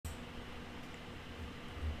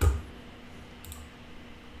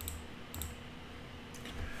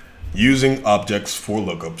Using objects for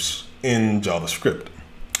lookups in JavaScript.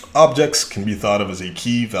 Objects can be thought of as a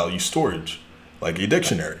key value storage, like a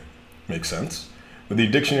dictionary. Makes sense? With a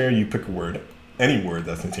dictionary, you pick a word, any word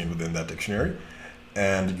that's contained within that dictionary,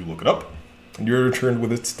 and you look it up, and you're returned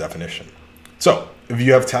with its definition. So, if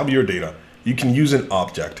you have tabular data, you can use an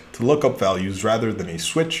object to look up values rather than a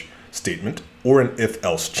switch statement or an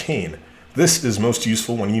if-else chain. This is most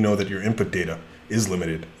useful when you know that your input data is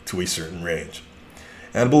limited to a certain range.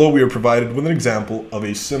 And below we are provided with an example of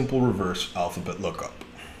a simple reverse alphabet lookup.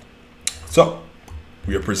 So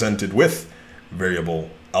we are presented with variable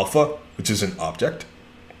alpha, which is an object,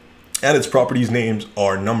 and its properties names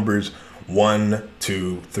are numbers 1,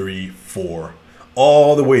 2, 3, 4,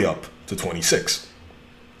 all the way up to 26.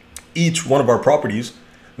 Each one of our properties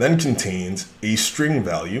then contains a string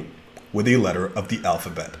value with a letter of the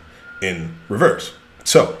alphabet in reverse.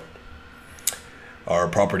 So our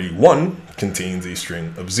property 1 contains a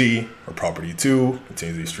string of z, our property 2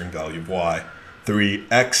 contains a string value of y, 3,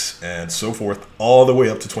 x, and so forth, all the way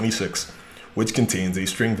up to 26, which contains a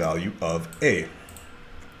string value of a.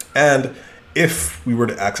 And if we were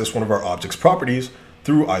to access one of our object's properties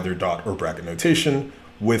through either dot or bracket notation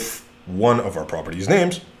with one of our properties'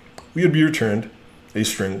 names, we would be returned a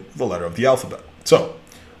string with the letter of the alphabet. So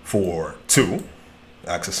for 2,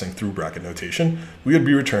 accessing through bracket notation, we would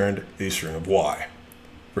be returned a string of y.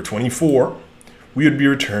 For 24, we would be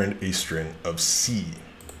returned a string of c.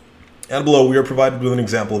 And below, we are provided with an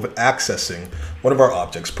example of accessing one of our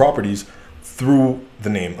object's properties through the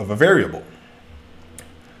name of a variable.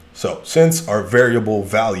 So since our variable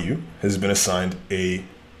value has been assigned a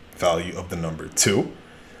value of the number 2,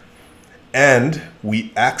 and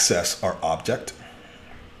we access our object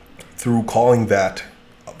through calling that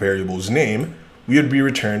variable's name, we would be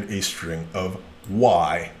returned a string of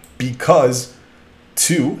y because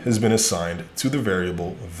 2 has been assigned to the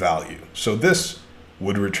variable value. So this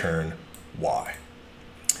would return y.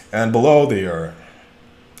 And below they are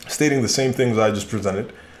stating the same things I just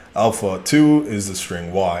presented. Alpha 2 is the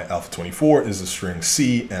string y, alpha 24 is the string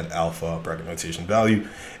c, and alpha bracket notation value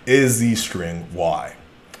is the string y.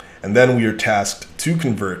 And then we are tasked to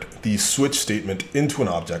convert the switch statement into an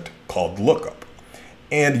object called lookup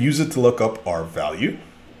and use it to look up our value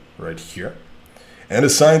right here and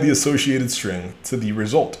assign the associated string to the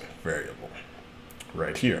result variable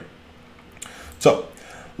right here. So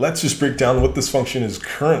let's just break down what this function is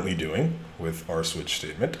currently doing with our switch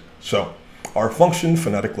statement. So our function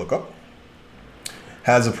phonetic lookup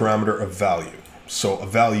has a parameter of value. So a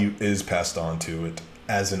value is passed on to it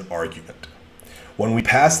as an argument. When we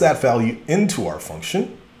pass that value into our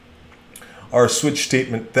function, our switch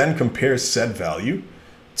statement then compares said value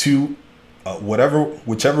to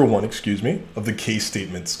whichever one, of the case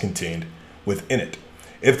statements contained within it.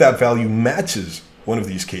 If that value matches one of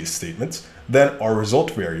these case statements, then our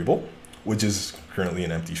result variable, which is currently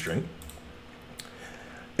an empty string,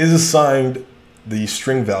 is assigned the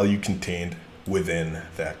string value contained within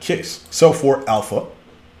that case. So for alpha,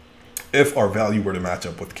 if our value were to match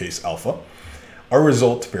up with case alpha, our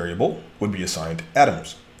result variable would be assigned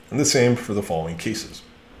atoms, and the same for the following cases.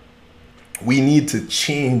 We need to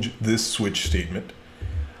change this switch statement.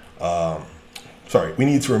 We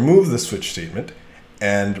need to remove the switch statement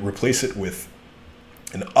and replace it with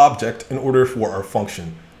an object in order for our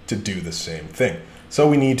function to do the same thing. So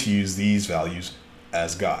we need to use these values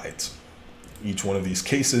as guides. Each one of these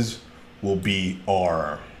cases will be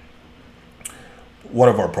one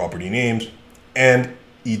of our property names, and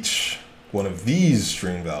each one of these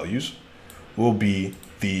string values will be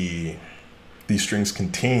the strings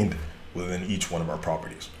contained within each one of our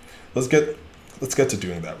properties. Let's get to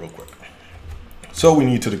doing that real quick. So we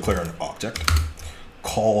need to declare an object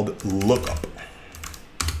called lookup.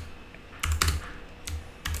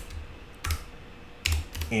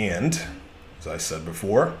 And as I said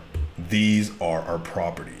before, these are our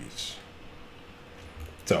properties.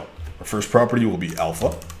 So our first property will be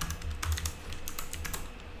alpha.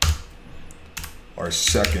 Our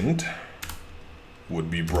second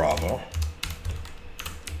would be Bravo.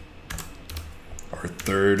 Our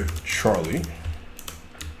third, Charlie.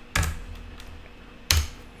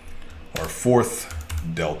 Our fourth,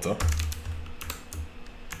 Delta.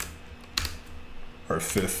 Our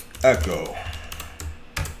fifth, Echo.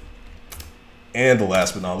 And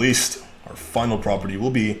last but not least, our final property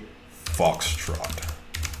will be Foxtrot.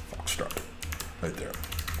 Foxtrot, right there.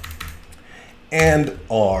 And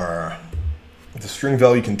the string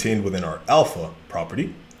value contained within our alpha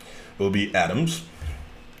property will be atoms.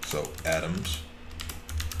 So atoms.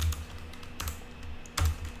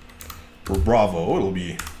 For Bravo, it'll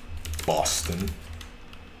be Boston.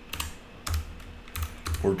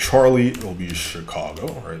 For Charlie, it'll be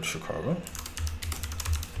Chicago, right? Chicago.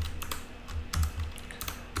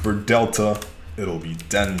 For Delta, it'll be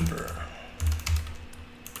Denver.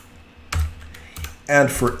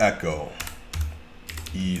 And for Echo,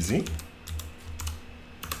 easy.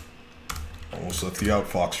 Almost left you out,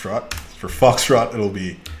 Foxtrot. For Foxtrot, it'll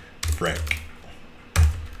be Frank.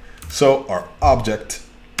 So our object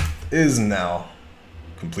is now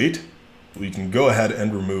complete. We can go ahead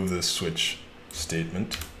and remove this switch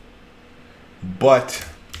statement, but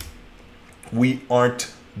we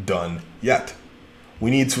aren't done yet. We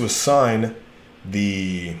need to assign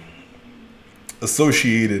the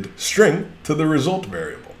associated string to the result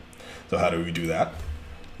variable. So how do we do that?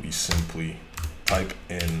 We simply type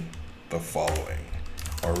in the following.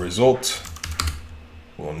 Our result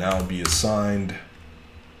will now be assigned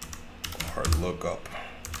our lookup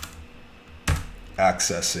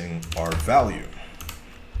accessing our value.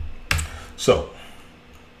 So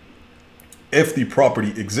if the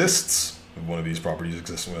property exists, if one of these properties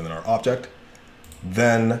exists within our object,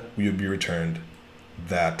 then we would be returned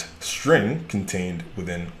that string contained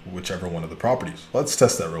within whichever one of the properties. Let's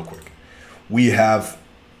test that real quick. We have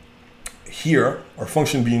here our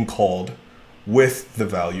function being called with the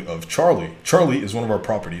value of Charlie. Charlie is one of our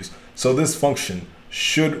properties, so this function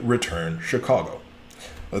should return Chicago.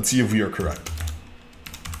 Let's see if we are correct.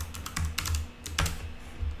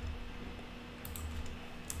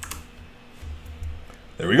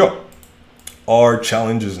 There we go. Our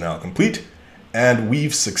challenge is now complete, and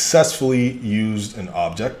we've successfully used an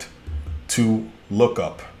object to look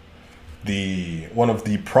up one of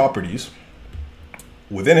the properties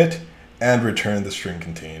within it and return the string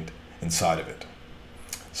contained inside of it.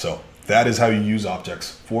 So that is how you use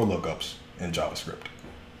objects for lookups in JavaScript.